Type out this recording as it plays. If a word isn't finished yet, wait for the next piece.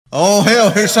Oh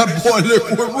hell, here's that boy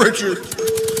Liquid Richard.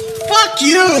 Fuck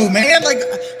you, man. Like,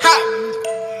 how?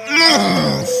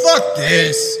 Fuck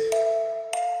this.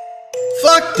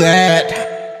 Fuck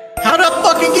that. How'd I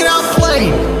fucking get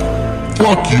outplayed?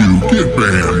 Fuck you, get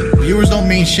banned. Viewers don't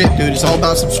mean shit, dude. It's all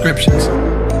about subscriptions.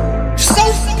 So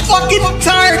fucking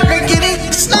tired of getting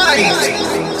sniped.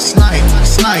 Snipe,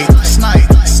 snipe, snipe,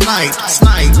 snipe,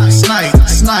 snipe, snipe,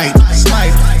 snipe,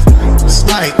 snipe,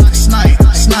 snipe, snipe,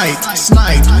 snipe,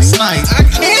 snipe, snipe. I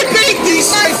can't beat these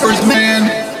ciphers,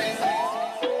 man.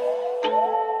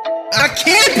 I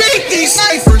can't beat these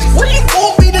ciphers. What do you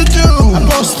want me to do? I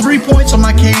lost 3 points on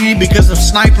my KD because of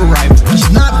sniper rifle. It's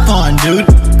not fun, dude.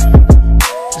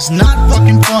 It's not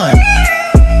fucking fun.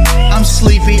 I'm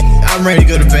sleepy. I'm ready to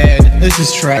go to bed. This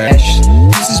is trash.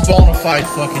 This is bona fide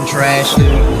fucking trash, dude.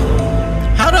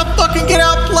 How'd I fucking get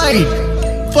outplayed?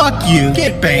 Fuck you.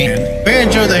 Get banned.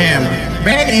 Ban Joe the Hammer.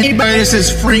 Ban anybody that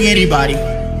says free anybody.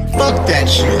 Fuck that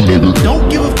shit. Don't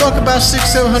give a fuck about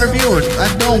 600-700 viewers. I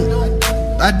don't.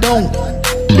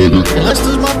 Unless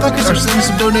those motherfuckers are sending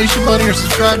some donation money or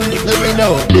subscribing, let me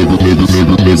know.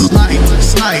 Snipe,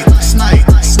 snipe, snipe,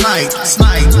 snipe,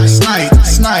 snipe, snipe,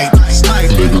 snipe,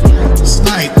 snipe,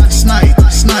 snipe, snipe,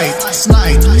 snipe,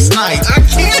 snipe, snipe. I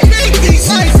can't make these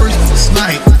ciphers.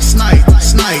 Snipe, snipe,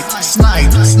 snipe,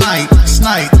 snipe, snipe,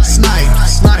 snipe, snipe, snipe,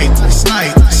 snipe,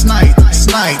 snipe,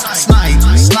 snipe, snipe,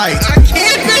 snipe. I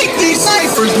can't make these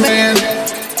ciphers, man.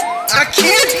 I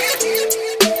can't,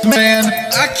 man.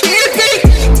 I can't make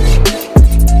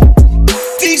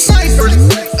these ciphers.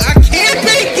 I can't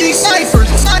make these ciphers.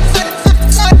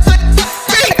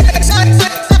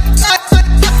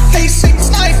 They say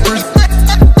ciphers.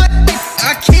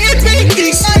 I can't make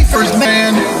these ciphers,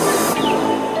 man.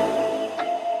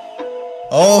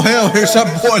 Oh hell, here's that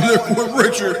boy Liquid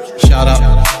Richard. Shout out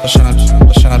LaShawn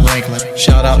Ranklin.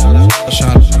 Shout out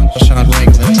LaShawn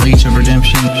Ranklin. Leech of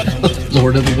Redemption.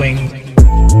 Lord of the Wing.